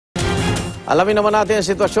Alamin naman natin ang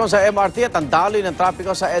sitwasyon sa MRT at ang daloy ng trapiko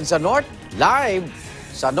sa EDSA North. Live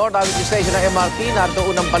sa North Ave Station ng MRT, narito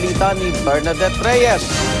unang balita ni Bernadette Reyes.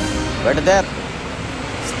 Bernadette.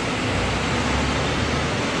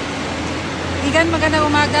 Igan, magandang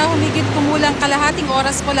umaga. Humigit kumulang kalahating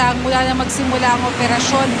oras po lang mula na magsimula ang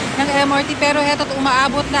operasyon ng MRT. Pero heto't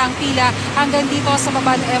umaabot na ang pila hanggang dito sa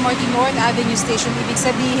baba ng MRT-North Ave Station. Ibig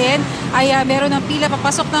sabihin ay meron ng pila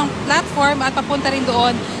papasok ng platform at papunta rin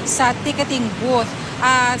doon sa ticketing booth.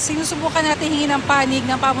 Sinusubukan natin hingin ng panig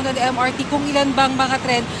ng pamunuan ng MRT kung ilan bang mga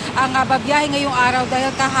tren ang babiyahe ngayong araw dahil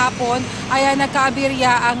kahapon ay nagkaaberya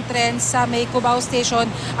ang tren sa may Cubao Station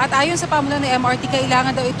at ayon sa pamunuan ng MRT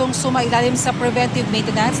kailangan daw itong sumailalim sa preventive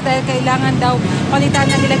maintenance dahil kailangan daw palitan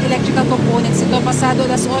ng ilang electrical components. Ito pasado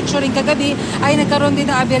alas 8 rin kagabi ay nagkaroon din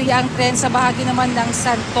ng aberya ang tren sa bahagi naman ng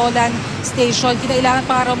Santolan Station. Kinailangan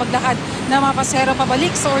pa raw maglakad ng mga pasahero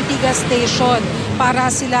pabalik sa Ortigas Station para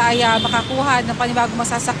sila ay makakuha ng panibagong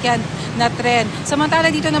masasakyan na tren.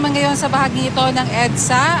 Samantala dito naman ngayon sa bahagi ito ng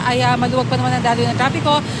EDSA ay maluwag pa naman ang daloy ng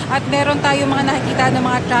trapiko at meron tayong mga nakikita ng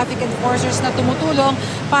mga traffic enforcers na tumutulong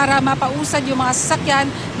para mapausad yung mga sasakyan,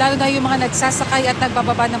 lalo na yung mga nagsasakay at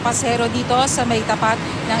nagbababa ng pasahero dito sa may tapat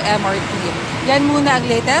ng MRT. Yan muna ang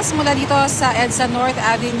latest mula dito sa EDSA North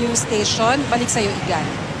Avenue Station. Balik sa iyo, Igan.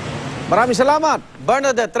 Maraming salamat,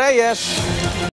 Bernadette Reyes.